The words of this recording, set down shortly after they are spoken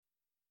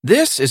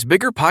This is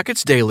Bigger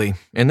Pockets Daily,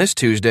 and this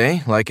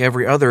Tuesday, like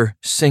every other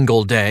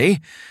single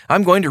day,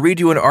 I'm going to read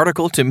you an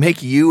article to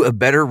make you a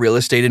better real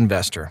estate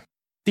investor.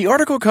 The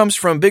article comes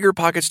from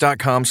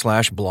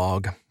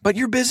biggerpockets.com/blog, but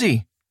you're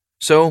busy,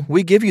 so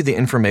we give you the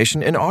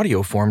information in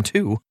audio form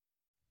too.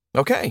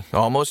 Okay,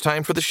 almost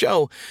time for the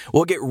show.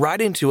 We'll get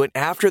right into it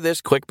after this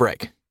quick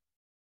break.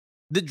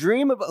 The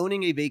dream of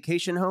owning a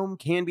vacation home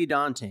can be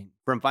daunting.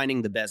 From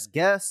finding the best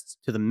guests,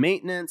 to the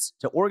maintenance,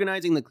 to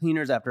organizing the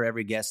cleaners after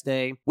every guest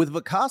stay, with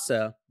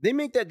Vacasa, they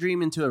make that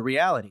dream into a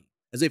reality.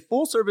 As a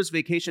full-service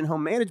vacation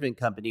home management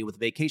company with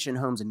vacation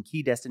homes in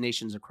key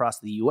destinations across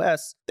the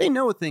U.S., they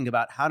know a thing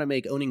about how to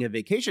make owning a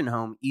vacation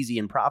home easy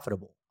and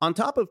profitable. On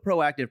top of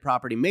proactive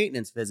property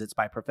maintenance visits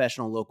by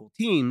professional local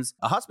teams,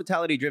 a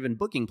hospitality-driven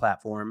booking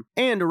platform,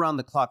 and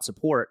around-the-clock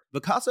support,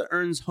 Vacasa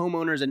earns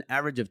homeowners an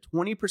average of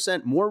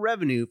 20% more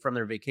revenue from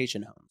their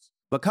vacation homes.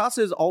 Vacasa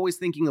is always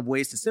thinking of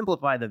ways to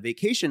simplify the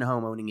vacation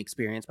home owning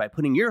experience by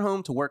putting your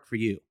home to work for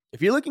you.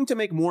 If you're looking to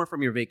make more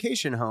from your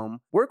vacation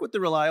home, work with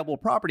the reliable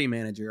property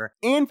manager,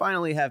 and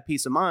finally have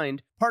peace of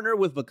mind, partner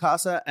with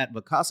Vacasa at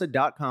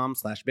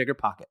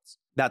vacasa.com/biggerpockets.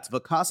 That's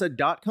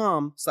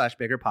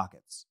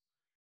vacasa.com/biggerpockets.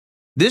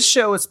 This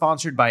show is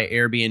sponsored by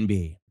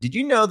Airbnb. Did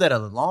you know that a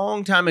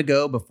long time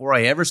ago, before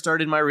I ever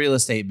started my real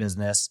estate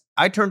business,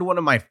 I turned one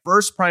of my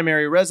first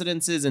primary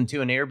residences into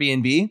an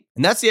Airbnb?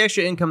 And that's the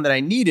extra income that I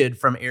needed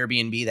from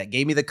Airbnb that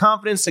gave me the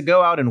confidence to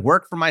go out and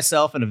work for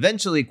myself and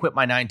eventually quit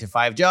my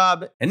 9-to-5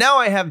 job. And now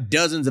I have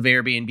dozens of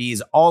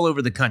Airbnbs all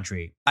over the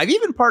country. I've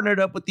even partnered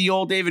up with the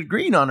old David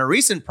Green on a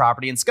recent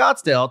property in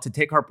Scottsdale to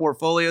take our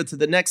portfolio to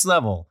the next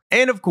level.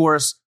 And of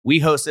course, we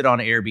host it on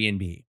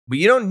Airbnb. But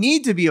you don't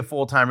need to be a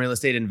full-time real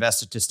estate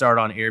investor to start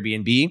on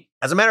Airbnb.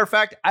 As a matter of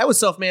fact, I was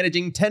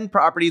self-managing 10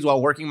 properties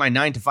while working my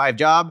 9-to-5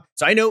 job,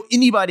 so I know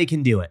anybody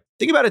can do it.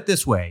 Think about it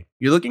this way.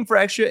 You're looking for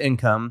extra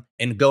income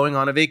and going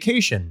on a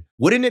vacation.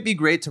 Wouldn't it be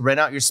great to rent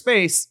out your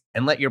space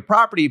and let your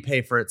property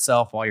pay for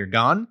itself while you're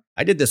gone?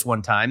 I did this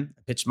one time.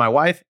 I pitched my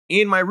wife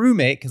and my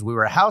roommate, because we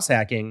were house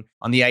hacking,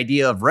 on the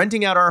idea of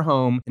renting out our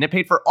home, and it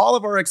paid for all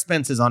of our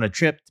expenses on a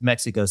trip to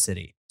Mexico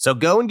City. So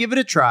go and give it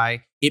a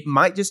try. It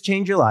might just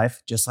change your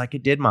life, just like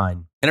it did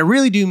mine. And I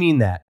really do mean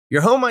that.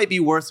 Your home might be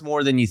worth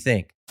more than you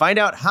think. Find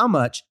out how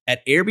much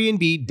at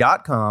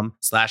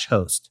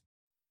airbnb.com/host.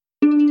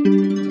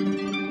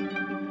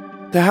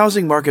 The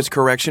housing market's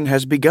correction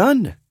has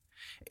begun.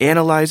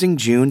 Analyzing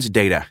June's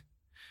Data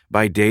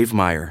by Dave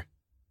Meyer.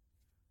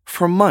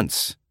 For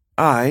months,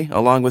 I,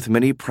 along with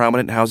many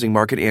prominent housing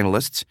market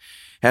analysts,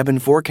 have been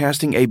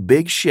forecasting a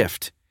big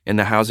shift in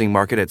the housing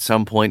market at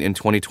some point in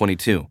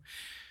 2022.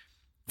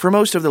 For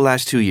most of the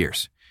last 2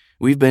 years,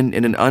 we've been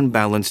in an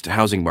unbalanced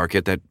housing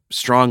market that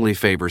strongly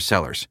favors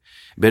sellers.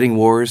 Bidding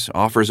wars,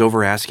 offers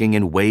over asking,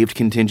 and waived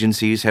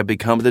contingencies have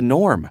become the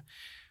norm.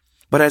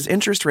 But as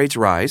interest rates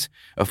rise,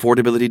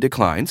 affordability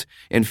declines,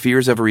 and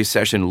fears of a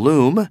recession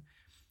loom,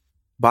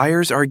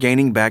 buyers are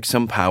gaining back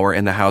some power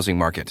in the housing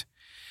market.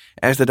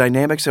 As the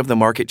dynamics of the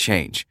market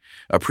change,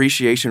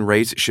 appreciation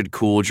rates should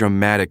cool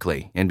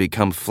dramatically and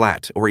become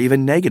flat or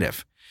even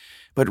negative.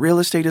 But real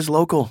estate is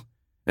local,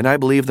 and I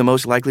believe the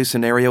most likely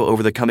scenario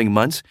over the coming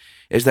months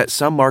is that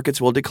some markets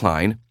will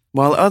decline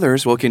while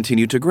others will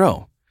continue to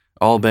grow,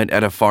 albeit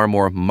at a far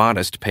more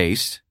modest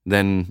pace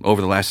than over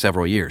the last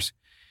several years.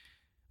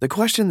 The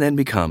question then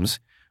becomes,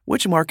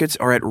 which markets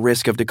are at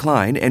risk of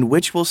decline and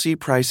which will see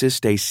prices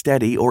stay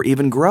steady or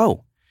even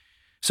grow?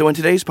 So in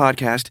today's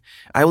podcast,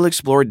 I will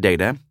explore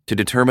data to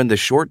determine the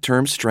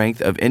short-term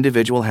strength of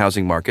individual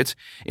housing markets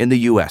in the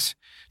U.S.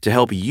 to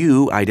help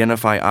you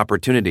identify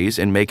opportunities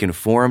and make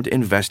informed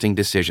investing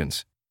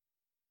decisions.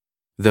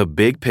 The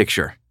big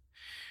picture.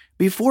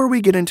 Before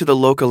we get into the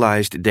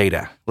localized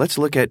data, let's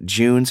look at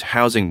June's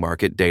housing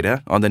market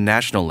data on the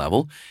national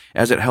level,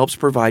 as it helps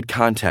provide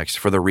context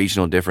for the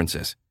regional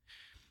differences.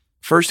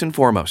 First and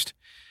foremost,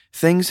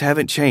 things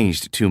haven't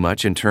changed too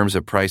much in terms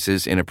of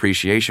prices and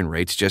appreciation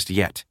rates just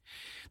yet.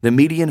 The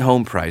median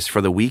home price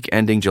for the week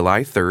ending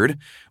July 3rd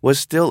was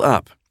still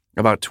up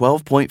about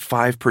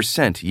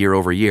 12.5% year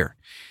over year.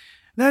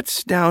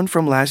 That's down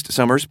from last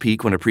summer's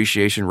peak when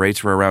appreciation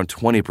rates were around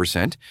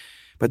 20%,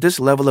 but this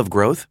level of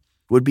growth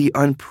would be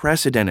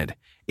unprecedented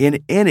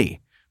in any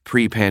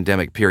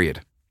pre-pandemic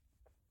period.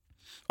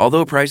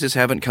 Although prices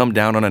haven't come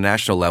down on a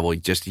national level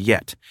just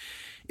yet,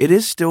 it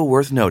is still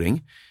worth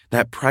noting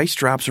that price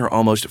drops are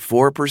almost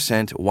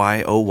 4%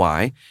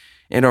 YOY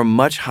and are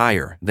much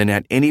higher than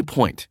at any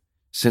point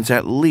since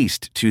at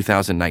least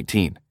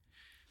 2019.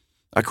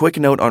 A quick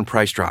note on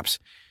price drops.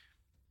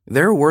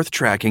 They're worth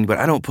tracking, but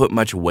I don't put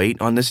much weight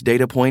on this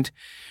data point.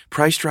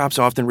 Price drops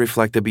often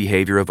reflect the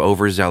behavior of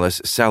overzealous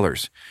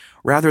sellers,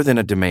 rather than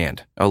a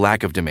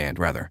lack of demand,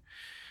 rather.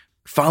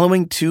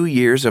 Following 2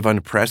 years of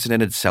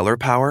unprecedented seller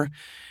power,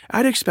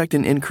 I'd expect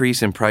an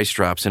increase in price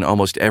drops in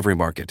almost every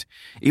market,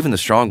 even the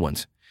strong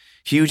ones.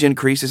 Huge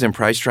increases in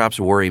price drops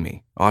worry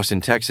me. Austin,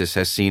 Texas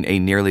has seen a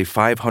nearly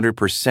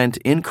 500%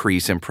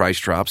 increase in price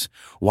drops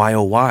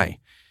YOY.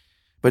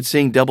 But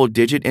seeing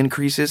double-digit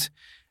increases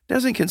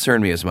doesn't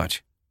concern me as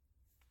much.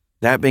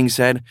 That being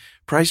said,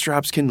 Price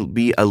drops can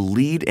be a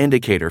lead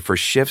indicator for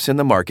shifts in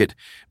the market,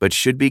 but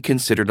should be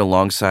considered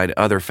alongside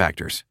other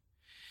factors.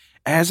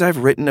 As I've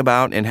written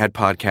about and had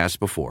podcasts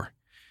before,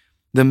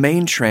 the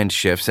main trend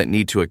shifts that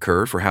need to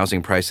occur for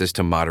housing prices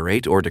to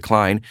moderate or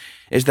decline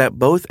is that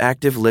both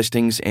active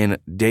listings and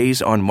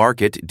days on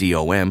market,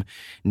 DOM,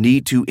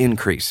 need to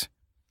increase.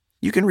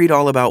 You can read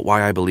all about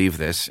why I believe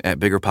this at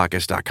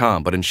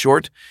biggerpockets.com, but in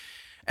short,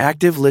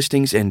 active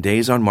listings and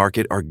days on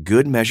market are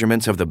good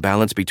measurements of the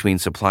balance between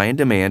supply and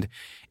demand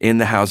in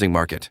the housing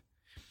market.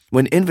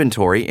 When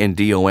inventory and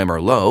DOM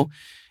are low,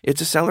 it's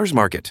a seller's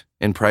market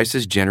and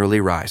prices generally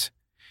rise.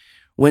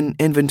 When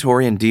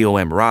inventory and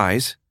DOM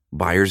rise,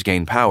 buyers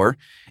gain power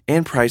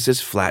and prices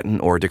flatten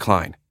or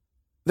decline.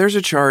 There's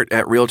a chart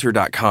at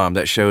Realtor.com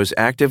that shows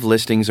active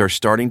listings are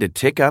starting to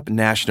tick up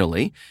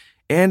nationally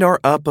and are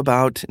up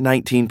about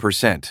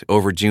 19%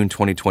 over June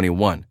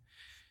 2021.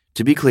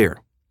 To be clear,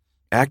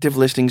 active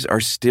listings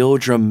are still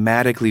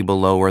dramatically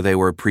below where they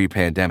were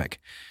pre-pandemic.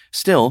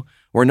 Still,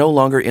 we're no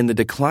longer in the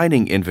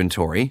declining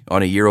inventory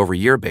on a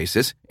year-over-year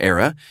basis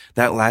era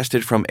that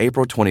lasted from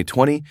April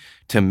 2020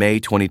 to May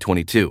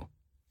 2022.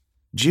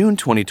 June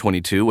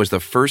 2022 was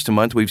the first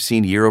month we've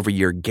seen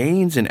year-over-year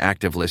gains in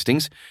active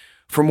listings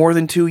for more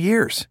than 2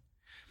 years.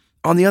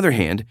 On the other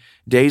hand,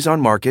 days on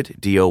market,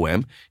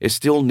 DOM, is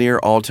still near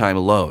all-time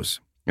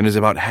lows and is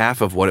about half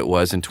of what it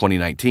was in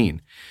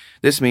 2019.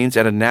 This means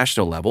at a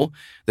national level,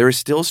 there is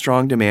still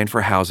strong demand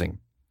for housing.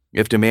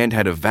 If demand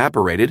had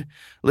evaporated,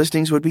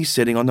 listings would be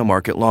sitting on the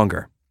market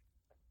longer.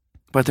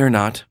 But they're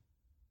not.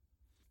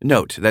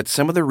 Note that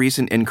some of the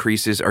recent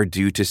increases are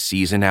due to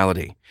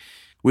seasonality.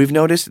 We've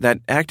noticed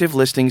that active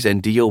listings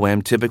and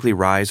DOM typically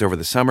rise over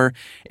the summer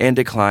and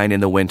decline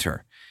in the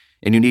winter,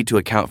 and you need to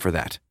account for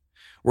that.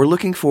 We're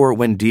looking for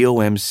when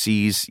DOM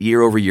sees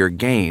year-over-year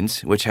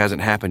gains, which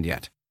hasn't happened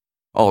yet.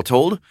 All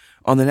told,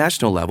 on the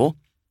national level,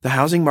 the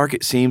housing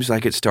market seems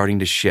like it's starting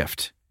to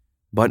shift,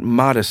 but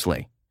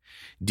modestly.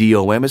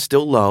 DOM is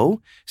still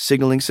low,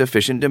 signaling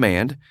sufficient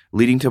demand,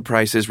 leading to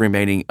prices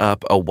remaining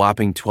up a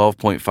whopping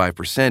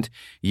 12.5%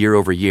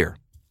 year-over-year.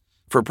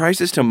 For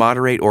prices to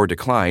moderate or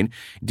decline,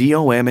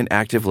 DOM and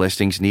active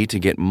listings need to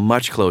get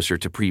much closer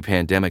to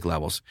pre-pandemic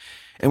levels,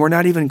 and we're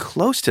not even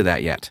close to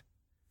that yet.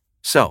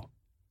 So,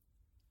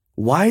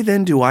 why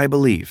then do I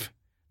believe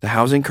the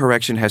housing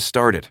correction has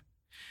started?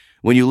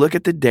 When you look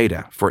at the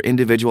data for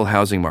individual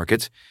housing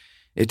markets,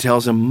 it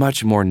tells a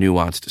much more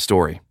nuanced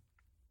story.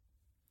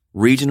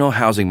 Regional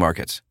housing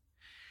markets.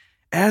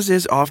 As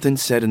is often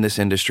said in this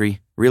industry,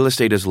 real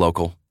estate is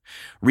local.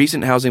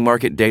 Recent housing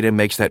market data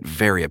makes that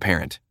very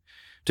apparent.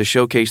 To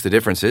showcase the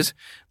differences,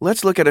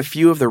 let's look at a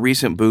few of the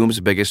recent boom's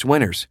biggest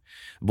winners,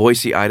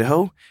 Boise,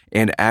 Idaho,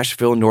 and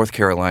Asheville, North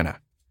Carolina.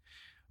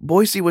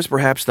 Boise was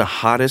perhaps the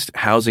hottest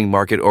housing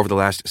market over the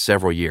last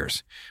several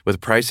years,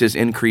 with prices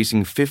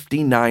increasing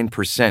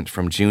 59%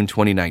 from June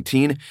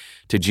 2019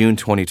 to June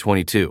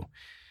 2022.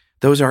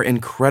 Those are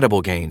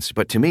incredible gains,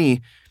 but to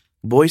me,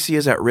 Boise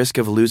is at risk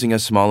of losing a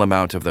small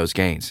amount of those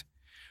gains.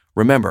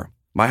 Remember,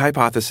 my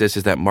hypothesis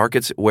is that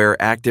markets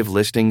where active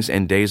listings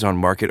and days on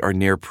market are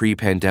near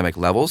pre-pandemic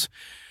levels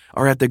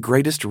are at the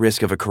greatest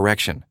risk of a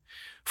correction.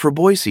 For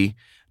Boise,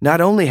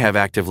 not only have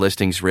active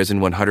listings risen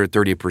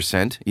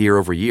 130% year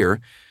over year,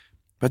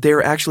 but they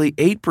are actually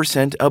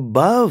 8%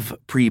 above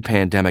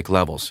pre-pandemic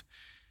levels,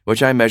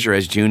 which I measure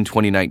as June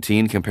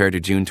 2019 compared to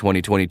June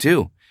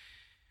 2022.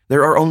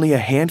 There are only a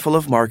handful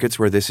of markets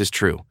where this is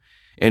true,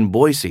 and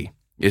Boise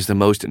is the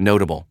most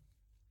notable.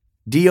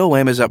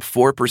 DOM is up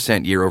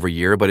 4% year over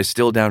year, but is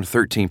still down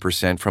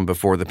 13% from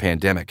before the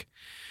pandemic.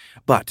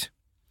 But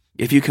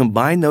if you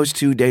combine those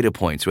two data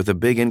points with a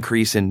big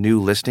increase in new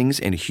listings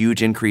and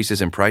huge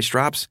increases in price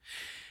drops,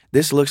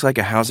 this looks like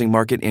a housing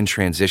market in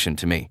transition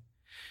to me.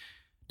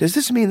 Does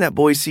this mean that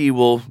Boise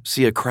will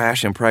see a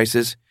crash in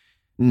prices?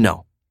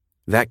 No.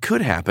 That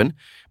could happen,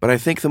 but I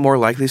think the more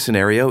likely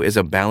scenario is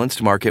a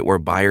balanced market where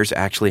buyers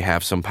actually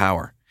have some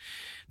power.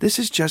 This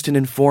is just an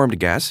informed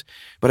guess,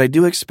 but I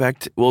do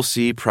expect we'll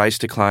see price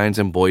declines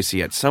in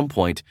Boise at some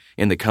point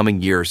in the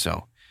coming year or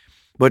so,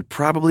 but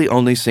probably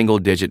only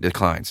single-digit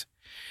declines.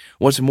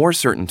 What's more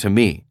certain to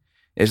me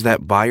is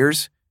that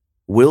buyers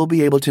will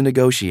be able to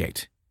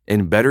negotiate,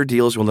 and better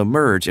deals will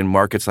emerge in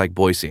markets like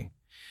Boise.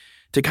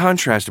 To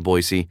contrast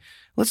Boise,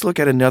 let's look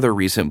at another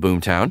recent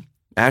boomtown,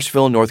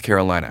 Asheville, North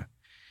Carolina.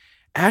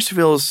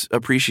 Asheville's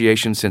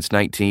appreciation since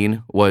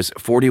 19 was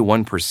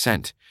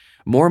 41%.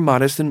 More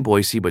modest than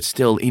Boise, but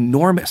still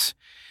enormous,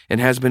 and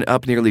has been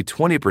up nearly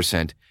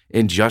 20%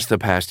 in just the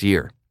past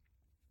year.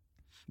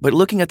 But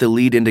looking at the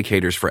lead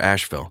indicators for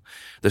Asheville,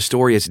 the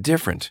story is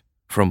different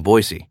from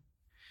Boise.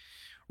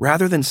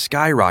 Rather than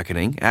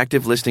skyrocketing,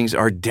 active listings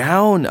are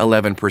down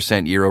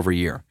 11% year over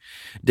year.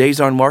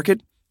 Days on market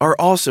are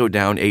also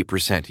down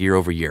 8% year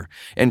over year,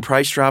 and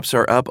price drops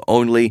are up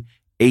only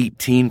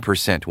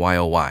 18%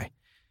 YOY.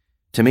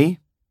 To me,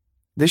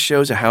 this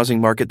shows a housing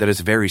market that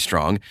is very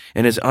strong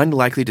and is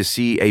unlikely to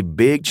see a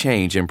big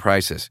change in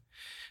prices.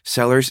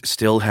 Sellers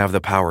still have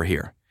the power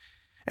here.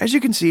 As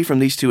you can see from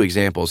these two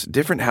examples,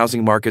 different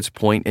housing markets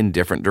point in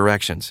different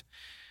directions.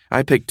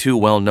 I picked two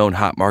well-known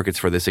hot markets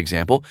for this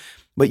example,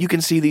 but you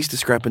can see these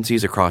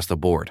discrepancies across the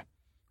board.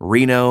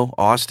 Reno,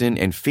 Austin,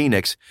 and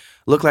Phoenix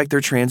look like they're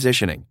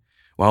transitioning,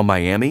 while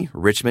Miami,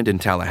 Richmond, and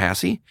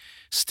Tallahassee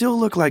still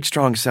look like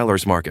strong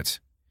sellers markets.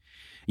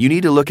 You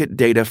need to look at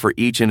data for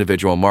each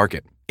individual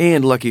market.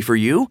 And lucky for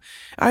you,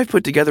 I've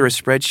put together a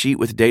spreadsheet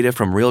with data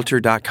from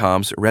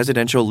Realtor.com's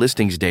residential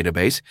listings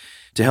database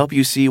to help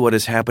you see what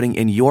is happening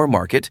in your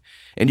market,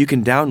 and you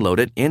can download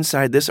it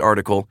inside this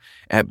article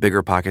at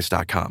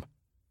BiggerPockets.com.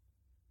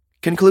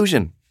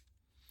 Conclusion.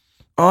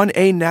 On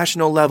a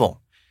national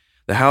level,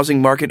 the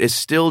housing market is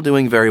still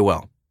doing very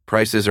well.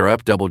 Prices are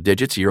up double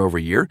digits year over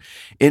year.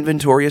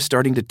 Inventory is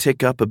starting to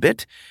tick up a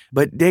bit,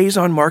 but days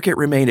on market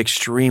remain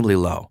extremely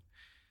low.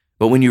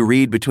 But when you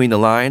read between the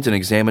lines and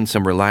examine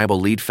some reliable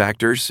lead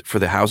factors for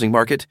the housing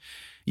market,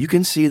 you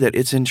can see that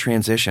it's in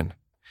transition.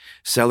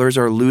 Sellers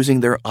are losing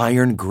their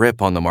iron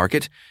grip on the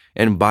market,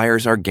 and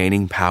buyers are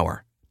gaining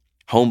power.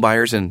 Home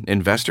buyers and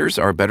investors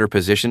are better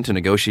positioned to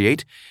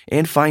negotiate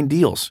and find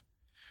deals.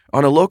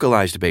 On a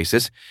localized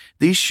basis,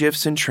 these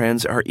shifts and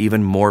trends are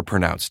even more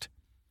pronounced.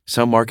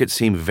 Some markets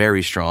seem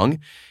very strong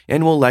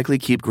and will likely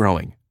keep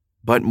growing,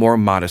 but more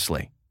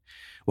modestly,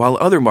 while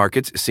other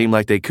markets seem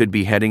like they could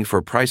be heading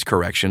for price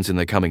corrections in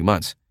the coming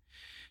months.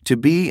 To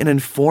be an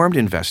informed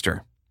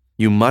investor,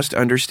 you must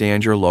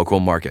understand your local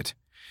market.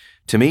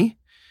 To me,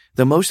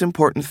 the most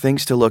important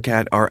things to look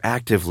at are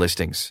active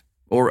listings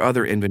or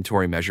other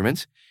inventory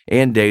measurements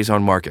and days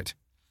on market.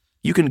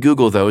 You can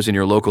Google those in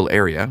your local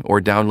area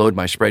or download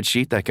my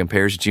spreadsheet that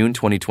compares June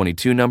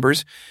 2022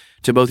 numbers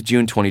to both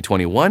June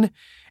 2021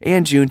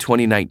 and June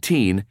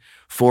 2019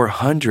 for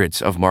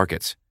hundreds of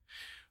markets.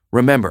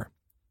 Remember,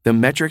 the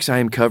metrics I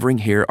am covering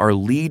here are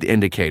lead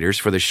indicators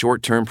for the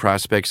short-term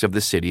prospects of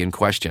the city in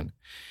question.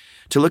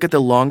 To look at the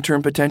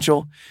long-term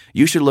potential,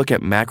 you should look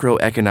at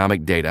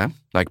macroeconomic data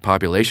like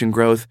population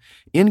growth,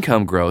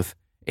 income growth,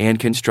 and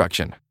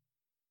construction.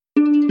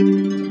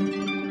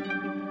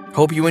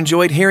 Hope you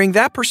enjoyed hearing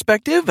that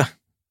perspective.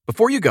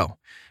 Before you go,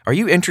 are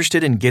you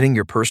interested in getting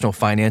your personal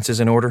finances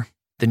in order?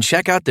 Then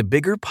check out the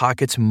Bigger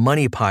Pockets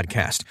Money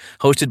Podcast,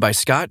 hosted by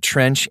Scott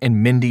Trench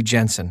and Mindy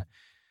Jensen.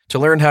 To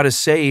learn how to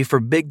save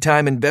for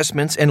big-time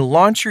investments and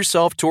launch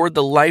yourself toward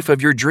the life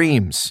of your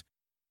dreams.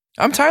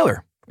 I'm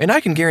Tyler, and I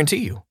can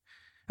guarantee you,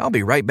 I'll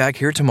be right back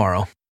here tomorrow.